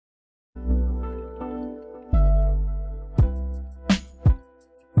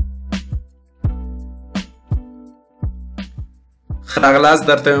خراغلاس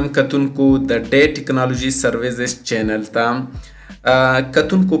درته ویم کتونکو د ډے ټیکنالوژي سرویسز چینل ته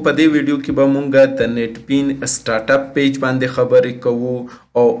کتونکو په دې ویډیو کې به مونږ د نیټ بین سٹارټ اپ پیج باندې خبرې کوو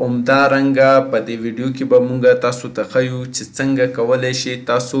او همدارنګه په دې ویډیو کې به مونږ تاسو ته ښیو چې څنګه کولی شئ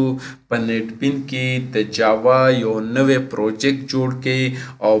تاسو په نیټ بین کې د جاوا یو نوی پروجیکټ جوړ کړئ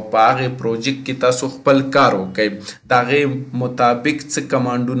او په هغې پروجیکټ کې تاسو خپل کار وکړئ د هغې مطابق څه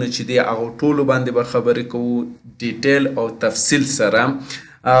کمانډونه چې دي هغو ټولو باندې به خبرې کوو ډیټیل او تفصیل سره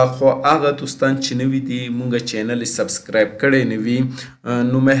خو هغه دوستان چې نوي دي مونږ چینل سبسکرایب کړی نه وي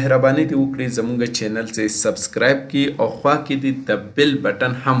نو مهرباني دې وکړئ زمونږ چینل چې سبسکرایب کړي او خوا کې دې د بیل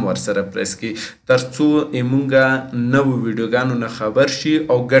بټن هم ورسره پریس کړي تر څو مونږ نوو ویډیوګانو نه خبر شي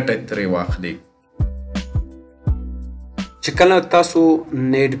او ګټه ترې واخلي. چې کله تاسو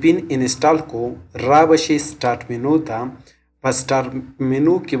نیټ بین انسټال کو را به شئ سټارټ مینو ته په سټارټ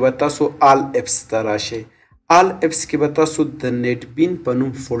مینو کې به تاسو آل اپس ته راشئ. آل اپس کې به تاسو د نیټ بین په نوم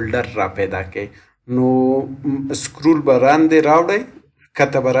فولډر را پیدا کړئ نو سکرول به راندې راوړئ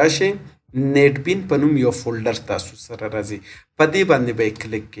ښکته به راشئ نیټ بین په نوم یو فولډر تاسو سره راځي په دې باندې به یې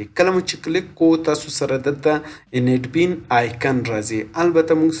کلیک کړئ. کله مو چې کلیک کو تاسو سره دلته نیټ بین آیکن راځي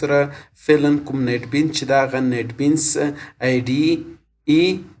البته موږ سره فعلا کوم نیټ بین چې دا هغه نیټ بینس آی ډي ای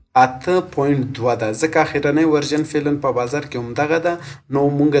 8.2 ده ځکه اخرنی ورژن فعلا په بازار کې همدغه ده نو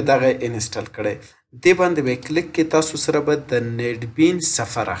موږ دغه انسټال کړی دې باندې به کلیک کې تاسو سره به د نیټ بین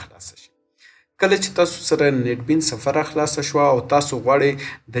صفحه راخلاصه شي. کله چې تاسو سره نیټ بین صفحه راخلاصه شوه او تاسو غواړئ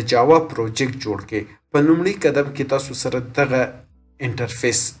د جاوا پروجیکټ جوړ کړئ په لومړي قدم کې تاسو سره دغه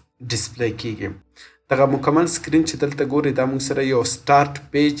انټرفیس ډسپلی کیږي. دغه مکمل سکرین چې دلته ګورئ دا موږ سره یو سټارټ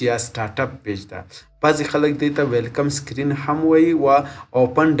پیج یا سټارټ اپ پیج ده. بعضې خلک دې ته ویلکم سکرین هم وایي و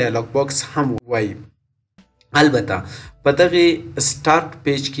اوپن ډایلاګ باکس هم وایي. البته په دغې سټارټ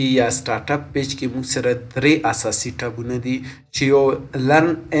پیج کې یا سټارټ اپ پیج کې موږ سره درې اساسي ټابونه دي چې یو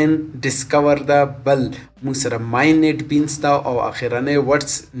لرن اینډ ډسکور ده بل موږ سره مای نیټ بینس ده او اخرنی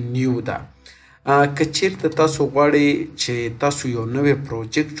وټس نیو ده. که چیرته تاسو غواړئ چې تاسو یو نوی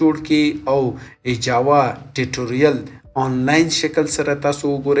پروجیکټ جوړ کړئ او جاوا ټیټوریل آنلاین شکل سره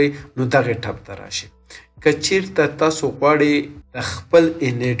تاسو وګورئ نو دغې ټب ته راشئ. که چیرته تاسو غواړئ د خپل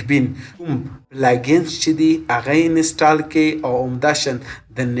نیټ بین کوم پلاګینز چې دي هغه انسټال کړئ او همداشان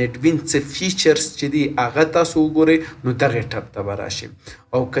د نیټ بین څه فیچرز چې دي هغه تاسو وګورئ نو دغې ټب ته به راشئ.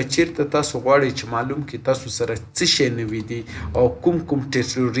 او که چیرته تاسو غواړئ چې معلوم کړئ تاسو سره څه شی نوي دي او کوم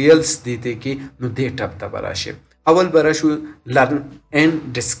ټیټوریلز دي دې کې نو دې ټب ته به راشئ. اول به راشو لرن اینډ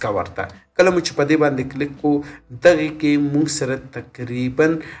ډسکور ته. کله مو چې په دې باندې کلیک کو دغې کې موږ سره تقریبا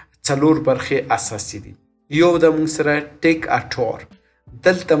 4 برخې اساسي دي. یو د موږ سره ټیک ا ټور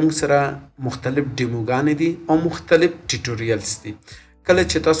دلته موږ سره مختلف ډیموګانې دي او مختلف ټیټوریلز دي. کله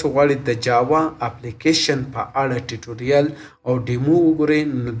چې تاسو غواړئ د جاوا اپلیکیشن په اړه ټیټوریل او ډیمو وګورئ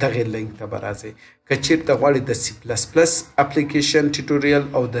نو دغې لینک ته به راځئ. که چیرته غواړئ د سی پلس پلس اپلیکیشن ټیټوریل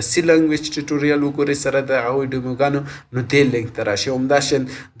او د سی لنګویج ټیټوریل وګورئ سره د هغوی ډیموګانو نو دې لینک ته راشئ. همداشان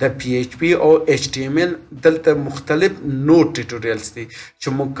د پی ایچ پي او ایچ ټي ایم ایل دلته مختلف نور ټیټوریلز دي چې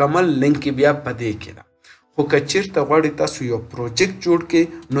مکمل لینک بیا په دې کې ده. خو که چیرته غواړئ تاسو یو پروجیکټ جوړ کړئ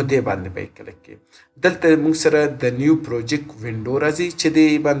نو دې باندې به یې کلیک کړئ. دلته موږ سره د نیو پروجیکټ وینډو راځي چې دې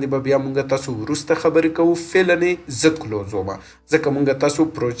باندې به بیا موږ تاسو وروسته خبرې کوو. فعلا زه کلوزومه ځکه موږ تاسو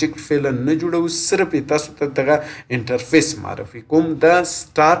پروجیکټ فعلا نه جوړوو صرف یې تاسو ته دغه انټرفیس معرفي کوم د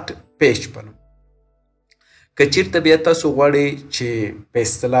سټارټ پیج په نوم. که چیرته بیا تاسو غواړئ چې په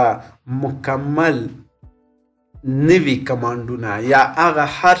اصطلاح مکمل نوي کمانډونه یا هغه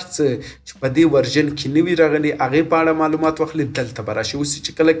هر څه چې په دې ورژن کې نوي راغلي هغې په اړه معلومات واخلي دلته به راشي. اوس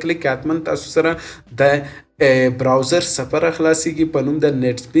چې کله کلیک حتما تاسو سره د براوزر صفحه راخلاصېږي په نوم د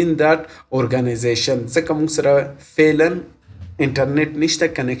نیټ بین ډاټ اورګنایزیشن ځکه موږ سره فعلا انټرنیټ نشته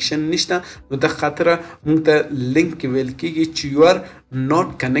کنیکشن نشته نو د خاطره موږ ته لینک ویل کېږي چې یو آر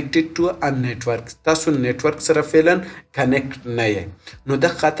ناٹ کنیکټډ ټو ا نیټورک تاسو نیټورک سره فعلا کنیکټ نه یې نو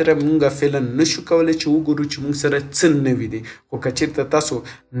د خاطره موږ فعلا نشو کولی چې وګورو چې موږ سره څه نوي دي. خو که چیرته تاسو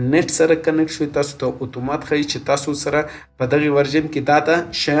نیټ سره کنیکټ شوئ تاسو ته اتومات ښایي چې تاسو سره په دغې ورژن کې دا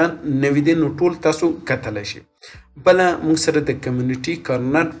شیان نوي دي نو ټول تاسو کتلی شئ. بله موږ سره د کمیونټي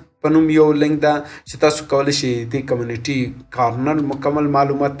کارنر په نوم یو لینک ده چې تاسو کولی شئ د کمیونټي کارنر مکمل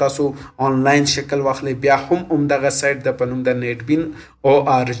معلومات تاسو آنلاین شکل واخلئ. بیا هم همدغه سایټ ده په نوم د نیټ بین او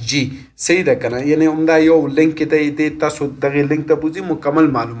آر جي صحیح ده که نه یعنې همدا یو لینک دی د تاسو دغې لینک ته بوځي مکمل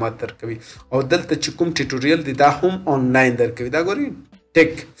معلومات درکوي او دلته چې کوم ټیټوریل دی دا هم آنلاین درکوي. دا ګورئ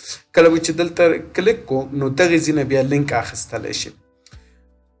ټیک کله چې دلته کلیک کو نو دغې ځینه بیا لینک اخیستلی شي.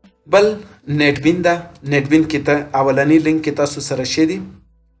 بل نیټ بین ده. نیټ بین کې ته اولنی لینک کې تاسو سره شی دی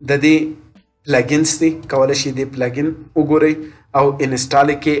د دې پلګینز دي، کولی شئ دې پلګین وګورئ او انسټال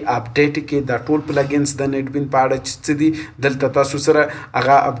کې اپډیټ کې دا ټول پلګینز د نیټ بین په اړه چې څه دي دلته تاسو سره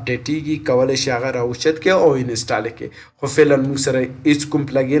هغه اپډیټیږي، کولی شئ هغه راوچت کړئ او انسټال کړئ. خو فعلا موږ سره هیڅ کوم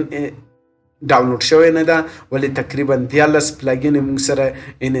پلګین ډاونلوډ شوی نه ده، ولې تقریبا 14 پلګین موږ سره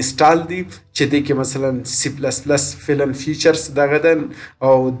انسټال دي چې دې کې مثلا سی پلس پلس فعلا فیچرز دغه ده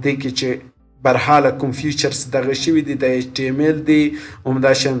او دې کې چې برحاله کوم فیچرز دغه شوي دي د HTML دي،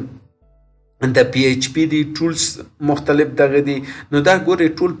 همداشان د PHP دي، ټولز مختلف دغه دي. نو دا ګورئ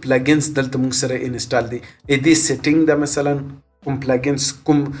ټول پلګینز دلته موږ سره انسټال دي. دې سیټینګ ده مثلا کوم پلګینز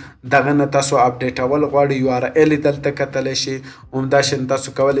کوم دغه نه تاسو اپډیټول غواړئ URL دلته کتلی شئ، همداشان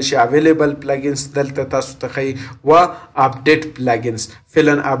تاسو کولی شئ اویلیبل پلګینز دلته تاسو ته ښیي و اپډیټ پلګینز.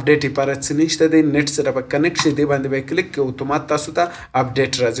 فعلا اپډیټ لپاره څه نشته دی، نیټ سره به کنیکټ شي، دې باندې به کلیک کړئ اتومات تاسو ته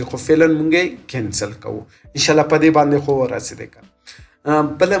اپډیټ راځي. خو فعلا موږ یې کینسل کوو انشاءالله په دې باندې خو ورسېدی که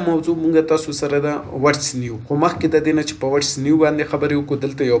بله موضوع مونږ تاسو سره ده وټس نیو. خو مخکې د دې نه چې په وټس نیو باندې خبرې وکړو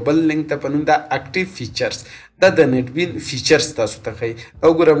دلته یو بل لینک ته په نوم ده اکټیو فیچرز. دا د نیټ بین فیچرز تاسو ته ښیي.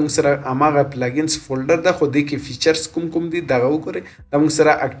 وګوره مونږ سره هماغه پلګینز فولډر ده، خو دې کې فیچرز کوم کوم دي دغه وګورئ. دا مونږ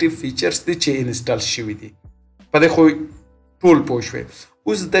سره اکټیو فیچرز دي چې انسټال شوي دي. په دې خو ټول پوه شوئ.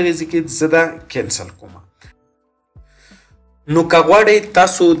 اوس دغه ځای کې زه دا کینسل کوم. نو که غواړئ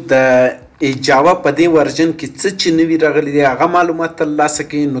تاسو د جاوا په دې ورژن کې څه چې نوي راغلي دي هغه معلومات ترلاسه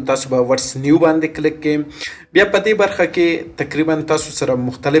کړئ، نو تاسو به وټس نیو باندې کلیک کړئ. بیا په دې برخه کې تقریبا تاسو سره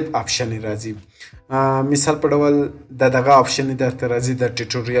مختلف آپشنې راځي. مثال په ډول دغه آپشنې درته راځي د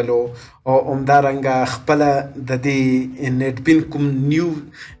ټیټوریالو او همدارنګه خپله د دې نیټ بین کوم نیو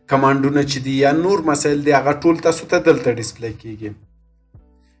کمانډونه چې دي یا نور مسایل دي هغه ټول تاسو ته دلته ډسپلی کیږي،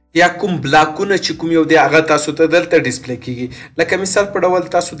 یا کوم بلاکونه چې کوم یو دی هغه تاسو ته دلته ډسپلی کیږي. لکه مثال په ډول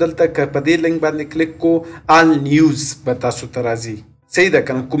تاسو دلته که په دې لینک باندې کلیک کو آل نیوز به تاسو ته راځي، صحیح ده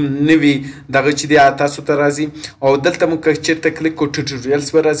که نه، کوم نوي دغه چې دی تاسو ته راځي. او دلته مو که چېرته کلیک کو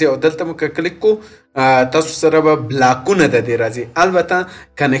ټیوټوریالز به راځي، او دلته مو که کلیک کو تاسو سره به بلاکونه د دې راځي. البته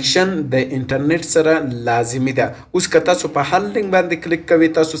کنیکشن د انټرنیټ سره لازمي ده. اوس که تاسو په هر لینک باندې کلیک کوئ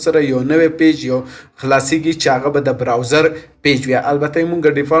تاسو سره یو نوی پیج یو خلاصیږي چې هغه به د براوزر پیج وي. البته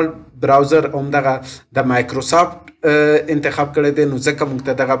موږ ډیفالت براوزر همدغه د مایکروسافټ انتخاب کړی دی، نو ځکه موږ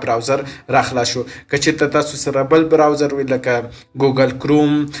ته دغه براوزر راخلاص شو. که چېرته تاسو سره بل براوزر وي لکه ګوګل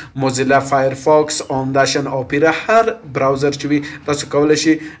کروم، موزیلا فایرفاکس، همداشان اوپیرا، هر براوزر چې وي تاسو کولی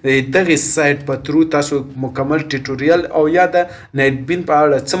شئ دغې سایټ په ترو تاسو مکمل ټیټوریال او یا د نیټ بین په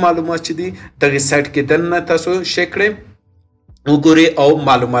اړه څه معلومات چې دي دغې سایټ کې دننه تاسو شی کړئ وګورئ او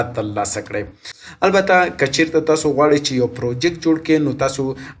معلومات ترلاسه کړئ. البته که چېرته تاسو غواړئ چې یو پروجیکټ جوړ کړئ نو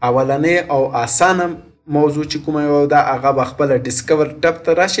تاسو اولنۍ او اسانه موضوع چې کومه یو ده هغه به خپله ډسکور ټب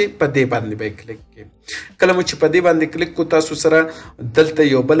ته راشئ، په دې باندې به یې کلیک کړئ. کله مو چې په دې باندې کلیک کو تاسو سره دلته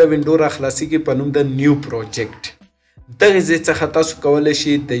یو بله وینډو راخلاصیږي په نوم د نیو پروجیکټ. دغې ځای څخه تاسو کولی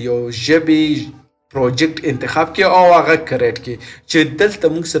شئ د یو ژبې پروجیکټ انتخاب کړئ او هغه کریټ کړئ چې دلته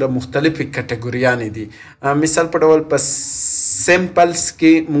موږ سره مختلفې کټګوریانې دي. مثال په ډول په سیمپلز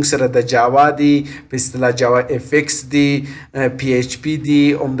کې موږ سره د جاوا دي، په اصطلاح جاوا اف ایکس دي، PHP دي،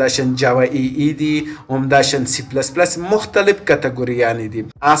 همداشان جاوا EE دي، همداشان C++، مختلف کټګوریانې دي.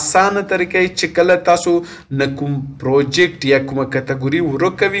 اسانه طریقه چې کله تاسو نه کوم پروجیکټ یا کومه کټګوري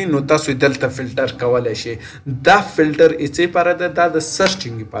ورکوي نو تاسو دلته فلټر کولی شئ. دا فلټر څه لپاره ده؟ دا د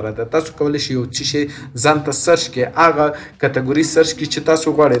سرچینګ لپاره ده. تاسو کولی شئ یو څه شی ځان ته سرچ کړئ، هغه کټګوري سرچ کړئ چې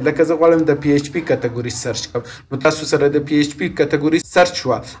تاسو غواړئ. لکه زه غواړم د PHP کټګوري سرچ کړم، نو تاسو سره د PHP کټګوري سرچ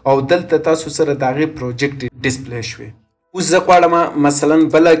شوه او دلته تاسو سره د هغې پروجیکټ ډسپلی شوې. اوس زه غواړم مثلا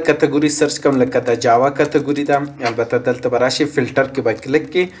بله کټګوري سرچ کړم لکه د جاوا کټګوري ده. البته دلته به راشئ فلټر کې به کلیک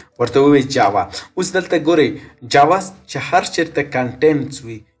کړئ، ورته ووایئ جاوا. اوس دلته ګورئ جاوا چې هر چېرته کنټینټس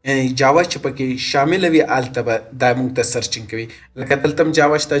وي یعنی جاوا چې پکې شامله وي هلته به دا موږ ته سرچینګ کوي. لکه دلته هم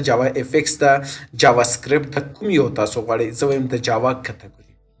جاوا شته، جاوا اف ایکس ده، جاوا سکرپټ ده، کوم یو تاسو غواړئ. زه وایم د جاوا کټګوري.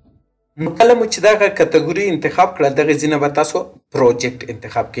 نو کله مو چې دغه کټګوري انتخاب کړه دغې ځینه به تاسو پروجیکټ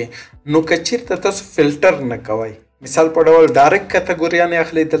انتخاب کړئ. نو که چېرته تاسو فلټر نه کوئ، مثال په ډول ډایرکټ کټګوریانې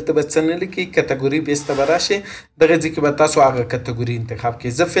اخلئ، دلته به څه نه لیکي، کټګوري بیس ته به راشئ، دغې ځای کې به تاسو هغه کټګوري انتخاب کړئ.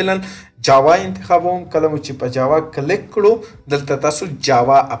 زه فعلا جاوا انتخابوم. کله مو چې په جاوا کلیک کړو دلته تاسو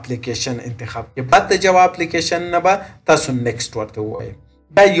جاوا اپلیکیشن انتخاب کړئ. بعد د جاوا اپلیکیشن نه به تاسو نیکسټ ورته ووایئ.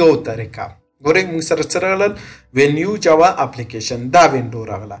 دا یو طریقه. ګورئ موږ سره څه راغلل؟ وینیو جاوا اپلیکیشن، دا وینډو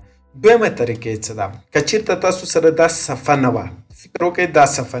راغله. دویمه طریقې څه ده؟ که چېرته تاسو سره دا صفحه نه وه، فکر وکړئ دا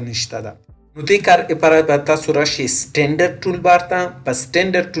صفحه نشته ده، نو دې کار لپاره به تاسو راشئ سټینډرډ ټول بار ته. په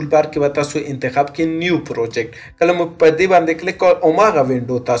سټینډرډ ټول بار کې به تاسو انتخاب کې نیو پروجیکټ. کله مو په دې باندې کلیک کوئ هماغه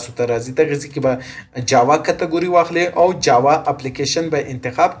وینډو تاسو ته راځي. دغه ځای کې به جاوا کټګوري واخلئ او جاوا اپلیکیشن به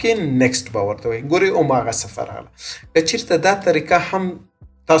انتخاب کې نیکسټ به ورته وایي. ګورئ هماغه صفه راغله. که چېرته دا طریقه هم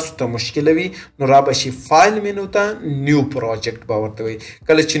تاسو ته مشکله وي نو را به شي فایل مینو ته نیو پروجیکټ به ورته وایي.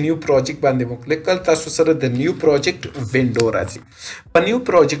 کله چې نیو پروجیکټ باندې مو کلیک کړل تاسو سره د نیو پروجیکټ وینډو راځي. په نیو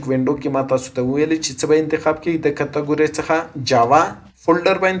پروجیکټ وینډو کې ما تاسو ته وویل چې څه به انتخاب کړئ. د کټګورۍ څخه جاوا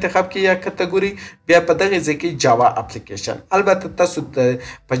فولډر به انتخاب کړئ یا کټګوري. بیا په دغه ځای کې جاوا اپلیکیشن. البته تاسو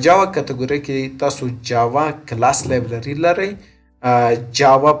په جاوا کټګورۍ کې تاسو جاوا کلاس لایبرري لرئ،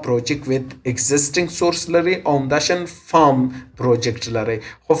 جاوا پروجیکټ وذ ایگزیسټینګ سورس لري او همداشان فارم پروجیکټ لري.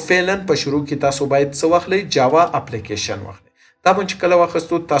 خو فعلا په شروع کې تاسو باید څه واخلئ؟ جاوا اپلیکیشن واخلئ. دا مو چې کله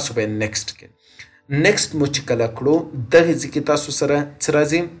واخیستو تاسو به نیکسټ کې نیکسټ مو چې کله کړو دغه ځای کې تاسو سره څه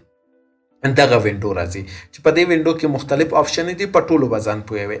راځي؟ دغه وینډو راځي چې په دې وینډو کې مختلف آپشن دي. په ټولو به ځان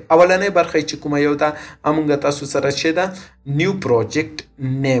پوهوئ. اولنۍ برخه چې کومه یو ده همونږ تاسو سره چې ده نیو پروجیکټ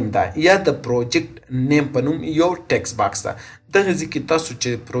نیم ده یا د پروجیکټ نیم په نوم یو ټیکس باکس ده. دغه ځای کې تاسو چې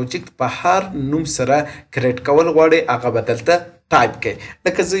پروجیکټ په هر نوم سره کریټ کول غواړئ هغه به دلته ټایپ کړئ.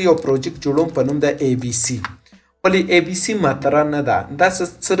 لکه زه یو پروجیکټ جوړوم په نوم د ABC. ولی ABC ماتره نه ده، دا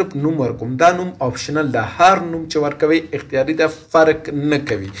صرف نوم ورکوم. دا نوم آپشنل ده. هر نوم چې ورکوي اختیاري ده، فرق نه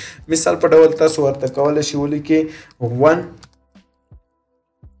کوي. مثال په ډول تاسو ورته کولی شئ ولیکئ 1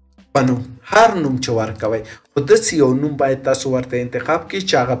 په نوم. هر نوم چې ورکوي خو داسې یو نوم باید تاسو ورته انتخاب کړئ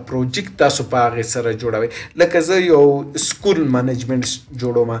چې هغه پروجیکټ تاسو په هغې سره جوړوئ. لکه زه یو سکول منیجمنټ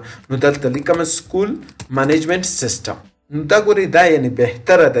جوړوم نو دلته لیکم سکول منیجمنټ سیسټم. نو دا ګورئ دا یعنې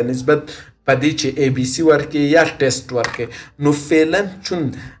بهتره ده نسبت په دې چې ABC ورکړي یا ټیسټ ورکړي. نو فعلا چون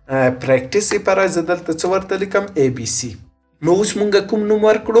پریکټیس لپاره زه دلته څه ورته لیکم ABC. نو اوس مونږ کوم نوم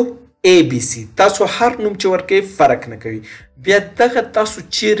ورکړو؟ ABC. تاسو هر نوم چې ورکړئ فرق نه کوي. بیا دغه تاسو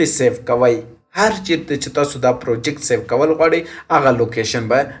چیرې سیو کوئ؟ هر چیرته چې تاسو دا پروجیکټ سیو کول غواړئ هغه لوکیشن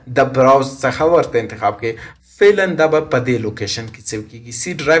به د براوز څخه ورته انتخاب کړئ. فعلا دا به په دې لوکیشن کې سیو کیږي.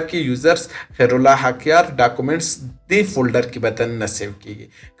 سی ډرایو کې یوزرز خیرالله حقیار ډاکومنټس دې فولډر کې به دننه سیو کیږي.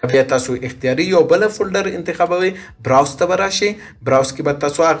 که بیا تاسو اختیاري یو بله فولډر انتخابوئ براوز ته به راشئ. براوز کې به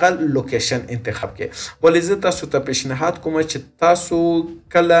تاسو هغه لوکیشن انتخاب کړئ. ولې زه تاسو ته پیشنهاد کوم چې تاسو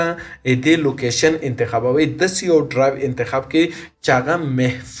کله دې لوکیشن انتخابوئ داسې یو ډرایو انتخاب کړئ چې هغه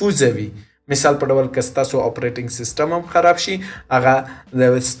محفوظه وي. مثال په ډول که ستاسو اپریټینګ سیسټم هم خراب شي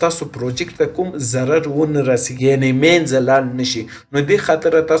هغه ستاسو پروجیکټ ته کوم ضرر ونه رسیږي، یعنې منځه لاړ نه شي. نو دې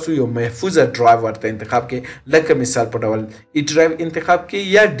خاطره تاسو یو محفوظه ډرایو ورته انتخاب کړئ. لکه مثال په ډول ای ډرایو انتخاب کړئ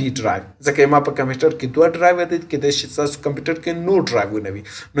یا ډي ډرایو. ځکه ما په کمپیوټر کې 2 ډرایو دي، کیدای شي ستاسو کمپیوټر کې نو ډرایوونه وي.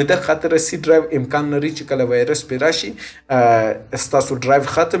 نو د خاطره سی ډرایو امکان لري چې کله وایرس پرې راشي ستاسو ډرایو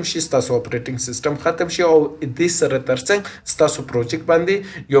ختم شي، ستاسو اپریټینګ سیسټم ختم شي او دې سره ترڅنګ ستاسو پروجیکټ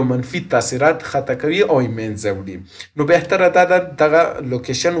باندې یو منفي تاثیرات خطا کوي او منځه وړي. نو بهتره دا ده دغه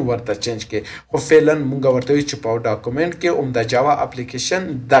لوکیشن ورته چینج کړئ. خو فعلا مونږ ورته وایو چې په ډاکومنټ کې هم د جاوا اپلیکیشن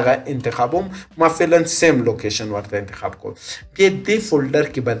دغه انتخابوم ما فعلا سیم لوکیشن ورته انتخاب کوم. بیا دې فولډر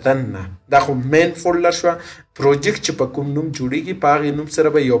کې به دننه دا خو مین فولډر شوه. پروجیکټ چې په کوم نوم جوړیږي په هغې نوم سره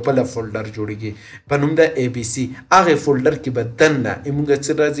به یو بله فولډر جوړیږي په نوم د ABC. هغې فولډر کې به دننه زموږ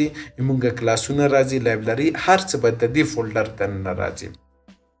څه راځي؟ زموږ کلاسونه راځي، لایبرري، هر څه به د دې فولډر دننه راځي.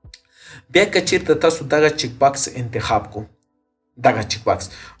 بیا که چیرته تاسو دغه چیک باکس انتخاب کو دغه چیک باکس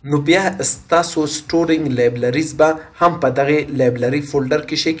نو بیا ستاسو سټورینګ لایبرریز به هم په دغه لایبرري فولډر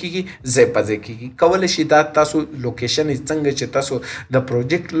کې شي کیږي، ځای په ځای کیږي. کولی شي دا تاسو لوکیشن څنګه چې تاسو د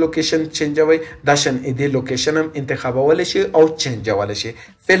پروجیکټ لوکیشن چینجوئ دا شان دې لوکیشن هم انتخابولی شي او چینجولی شي.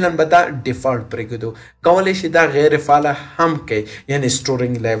 فعلا به دا ډیفالټ پرېږدو. کولی شي دا غیر فعاله هم کوي، یعنې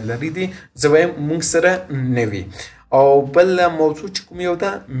سټورینګ لایبرري دي زه وایم مونږ سره نه وي. او بل موضوع چې کوم یو ده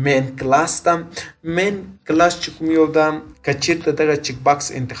مین کلاس ده. مین کلاس چې کوم یو ده که چیرته دغه چیک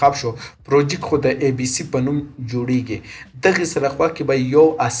باکس انتخاب شو پروجیکټ خو د ABC په نوم جوړیږي. دغې سره خوا کې به یو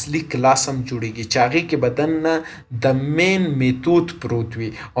اصلي کلاس هم جوړیږي چې هغې کې به دننه د مین میتود پروت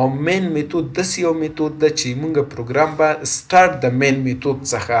وي. او مین میتود داسې یو میتود ده چې موږ پروګرام به سټارټ د مین میتود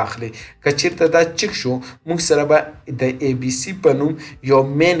څخه اخلي. که چیرته دا چیک شو موږ سره به د ABC په نوم یو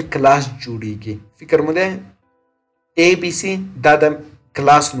مین کلاس جوړیږي. فکر مو دی؟ ABC دا د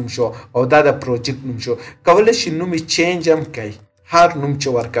کلاس نوم شو او دا د پروجیکټ نوم شو. کولی شي نوم یې چینج هم کوي هر نوم چې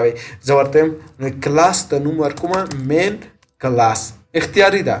ورکوي. زه ورته یم کلاس ته نوم ورکوم مین کلاس،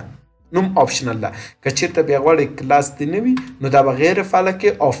 اختیاري ده. نوم آپشنل ده که چیرته بیا غواړئ کلاس دې نه وي نو دا به غیر فعاله کې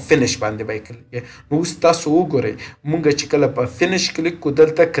او فینش باندې به یې کلیک کړئ. نو اوس تاسو وګورئ مونږ چې کله په فینش کلیک کو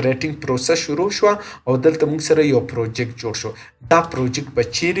دلته کریټینګ پروسس شروع شوه او دلته مونږ سره یو پروجیکټ جوړ شو. دا پروجیکټ به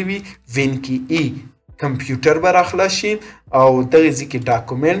چیرې وي وین کې ای کمپیوټر به راخلاص شي او دغه ځای کې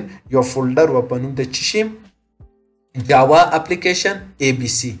ډاکومنټ یو فولډر و په نوم د څه شي جاوا اپلیکیشن اے بی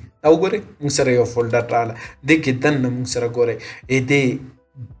سی. دا وګورئ مونږ سره یو فولډر راغله دې کې دننه مونږ سره ګورئ دې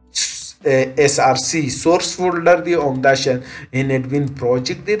SRC سورس فولډر دی او همداشان NetBeans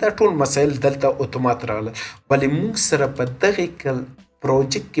پروجیکټ دی. دا ټول مسایل دلته اتومات راغله ولې مونږ سره په دغه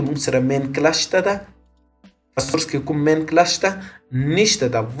پروجیکټ کې مونږ سره مین کلاس شته ده په سورس کې کوم مین کلاس شته نشته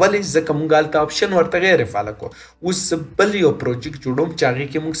ده. ولې ځکه مونږ هلته آپشن ورته غیر فعاله کړو. اوس بل یو پروجیکټ جوړوم چې هغې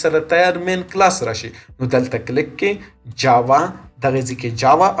کې مونږ سره تیار مین کلاس راشي نو دلته کلیک کې جاوا دغه ځای کې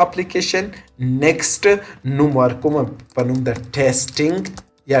جاوا اپلیکیشن نیکسټ نوم ورکوم په نوم د ټیسټینګ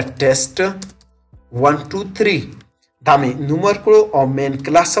یا ټیسټ 1 2 3 دا مې نوم ورکړو او مین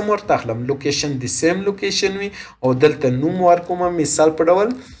کلاس هم ورته اخلم. لوکیشن د سیم لوکیشن وي او دلته نوم ورکوم مثال په ډول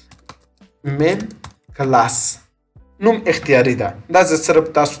مین کلاس. نوم اختیاري ده دا زه صرف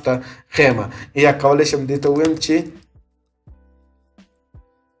تاسو ته ښیم یا کولی شم دې ته ووایم چې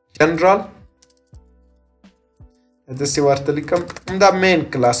جنرال داسې ورته لیکم همدا مین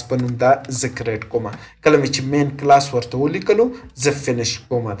کلاس په نوم دا زه کریټ کومه. کله مې چې مین کلاس ورته ولیکلو زه فینش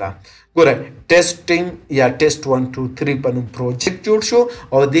کومه. دا ګوره ټیسټینګ یا ټیسټ 1 2 3 په نوم پروجیکټ جوړ شو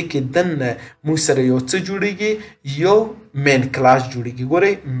او دې کې دننه موږ سره یو څه جوړیږي یو مین کلاس جوړیږي.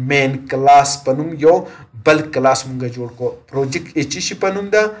 ګورئ مین کلاس په نوم یو بل کلاس مونږ جوړ کو. پروجیکټ اچ شي په نوم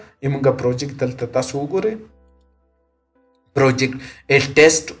ده مونږ پروجیکټ دلته تاسو وګورئ پروجیکټ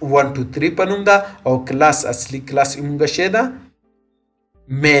ټیسټ 1 2 3 په نوم ده او کلاس اصلي کلاس مونږ شی ده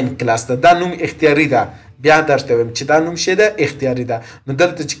مین کلاس ده. دا نوم اختیاري ده بیا درته وایم چې دا نوم شی ده اختیاري ده. نو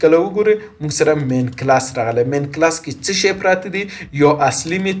دلته چې کله وګورئ مونږ سره مین کلاس راغلی. مین کلاس کې څه شی پراته دي یو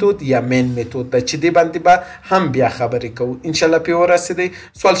اصلي میتود یا مین میتود ده چې دې باندې به هم بیا خبرې کوو انشاءالله پې ورسېدی.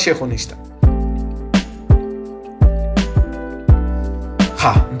 سوال شی خو نشته.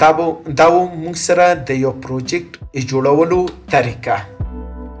 ها دا و مونږ سره د یو پروجیکټ جوړولو طریقه.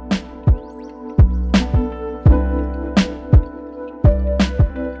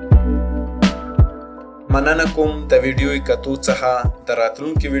 مننه کوم د ویډیو کتو څخه د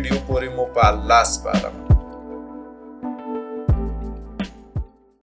راتلونکي ویډیو پورې مو په الله سپارم.